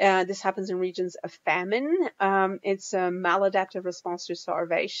 This happens in regions of famine. It's a maladaptive response to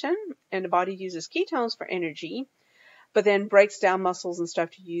starvation, and the body uses ketones for energy, but then breaks down muscles and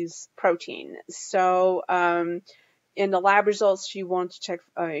stuff to use protein. So in the lab results, you want to check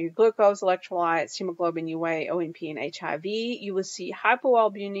your glucose, electrolytes, hemoglobin, UA, OMP, and HIV. You will see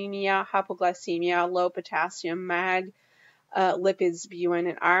hypoalbuminemia, hypoglycemia, low potassium, mag, lipids, BUN,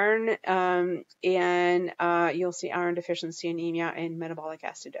 and iron. And you'll see iron deficiency, anemia, and metabolic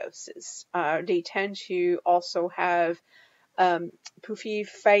acidosis. They tend to also have poofy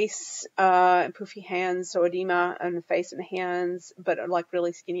face, poofy hands, so edema on the face and the hands, but like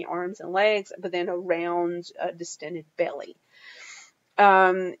really skinny arms and legs, but then a round, distended belly.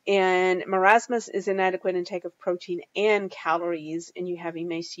 And marasmus is inadequate intake of protein and calories, and you have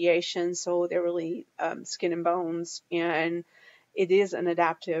emaciation, so they're really skin and bones, and it is an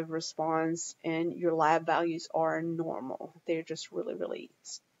adaptive response, and your lab values are normal. They're just really, really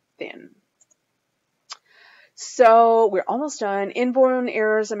thin. So we're almost done. Inborn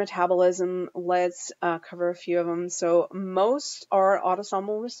errors in metabolism. Let's cover a few of them. So most are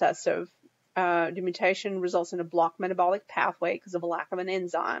autosomal recessive. The mutation results in a blocked metabolic pathway because of a lack of an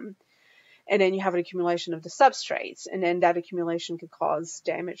enzyme. And then you have an accumulation of the substrates. And then that accumulation could cause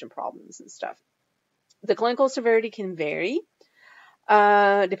damage and problems and stuff. The clinical severity can vary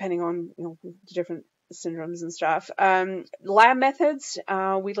depending on the different syndromes and stuff. Lab methods,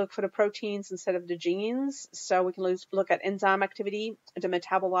 we look for the proteins instead of the genes. So we can look at enzyme activity, the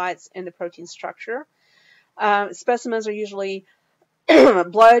metabolites, and the protein structure. Specimens are usually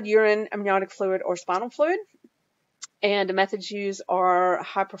blood, urine, amniotic fluid, or spinal fluid. And the methods used are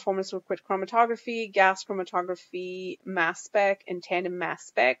high performance liquid chromatography, gas chromatography, mass spec, and tandem mass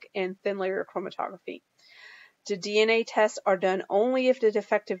spec, and thin layer chromatography. The DNA tests are done only if the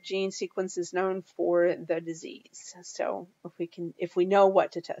defective gene sequence is known for the disease. So if we know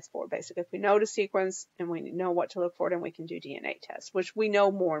what to test for, basically, if we know the sequence and we know what to look for, then we can do DNA tests, which we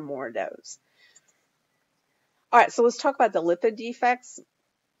know more and more of those. All right, so let's talk about the lipid defects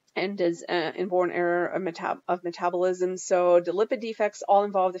and inborn error of metabolism. So the lipid defects all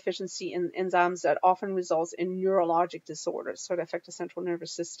involve deficiency in enzymes that often results in neurologic disorders, so they affect the central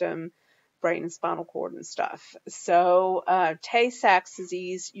nervous system, brain and spinal cord and stuff. So Tay-Sachs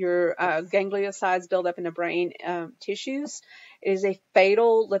disease, your gangliosides build up in the brain tissues. It is a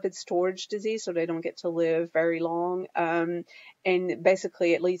fatal lipid storage disease, so they don't get to live very long. And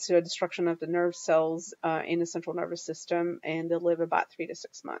basically it leads to a destruction of the nerve cells in the central nervous system, and they'll live about 3 to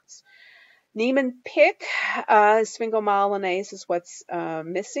 6 months. Niemann-Pick, sphingomyelinase is what's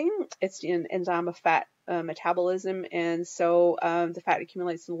missing. It's an enzyme of fat metabolism, and so the fat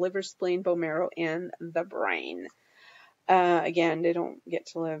accumulates in the liver, spleen, bone marrow, and the brain. Again, they don't get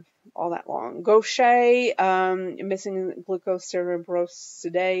to live all that long. Gaucher, missing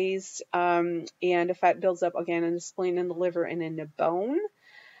glucocerebrosidase, and the fat builds up again in the spleen, in the liver, and in the bone.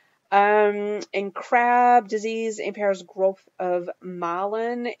 And Crab disease impairs growth of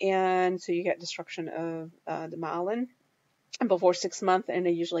myelin, and so you get destruction of the myelin before 6 months, and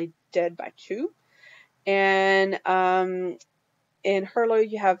they're usually dead by 2. And in Hurler,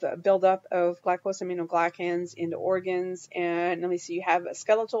 you have a buildup of glycosaminoglycans in the organs, and let me see, you have a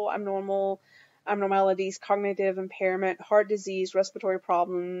skeletal abnormal abnormalities, cognitive impairment, heart disease, respiratory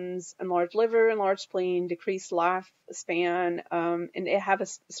problems, enlarged liver, enlarged spleen, decreased lifespan, and they have a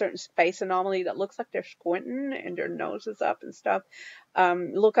certain face anomaly that looks like they're squinting and their nose is up and stuff.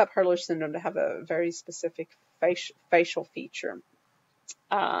 Look up Hurler syndrome to have a very specific facial feature.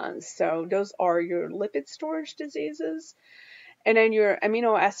 So those are your lipid storage diseases. And then your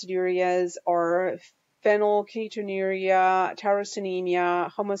amino acidureas are phenylketonuria,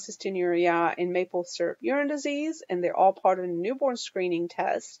 tyrosinemia, homocystinuria, and maple syrup urine disease. And they're all part of the newborn screening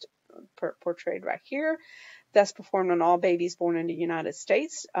test portrayed right here. That's performed on all babies born in the United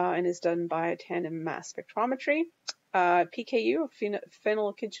States and is done by a tandem mass spectrometry. PKU,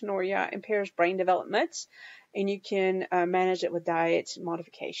 phenylketonuria, impairs brain development, and you can manage it with diet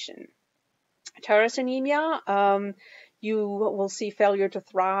modification. Tyrosinemia, you will see failure to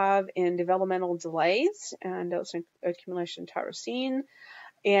thrive in developmental delays, and those accumulation of tyrosine.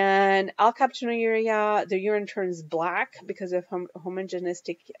 And alkaptonuria, the urine turns black because of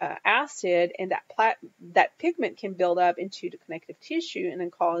homogenistic acid, and that pigment can build up into the connective tissue and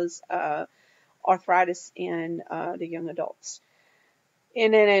then cause arthritis in the young adults.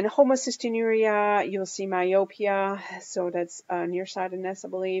 And then in homocystinuria, you'll see myopia, so that's nearsightedness, I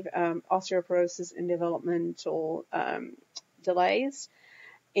believe, osteoporosis and developmental delays.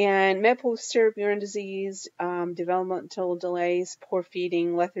 And maple syrup urine disease, developmental delays, poor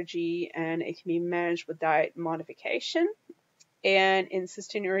feeding, lethargy, and it can be managed with diet modification. And in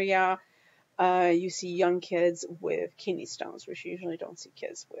cystinuria, you see young kids with kidney stones, which you usually don't see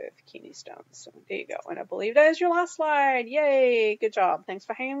kids with kidney stones. So there you go. And I believe that is your last slide. Yay! Good job. Thanks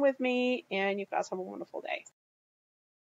for hanging with me, and you guys have a wonderful day.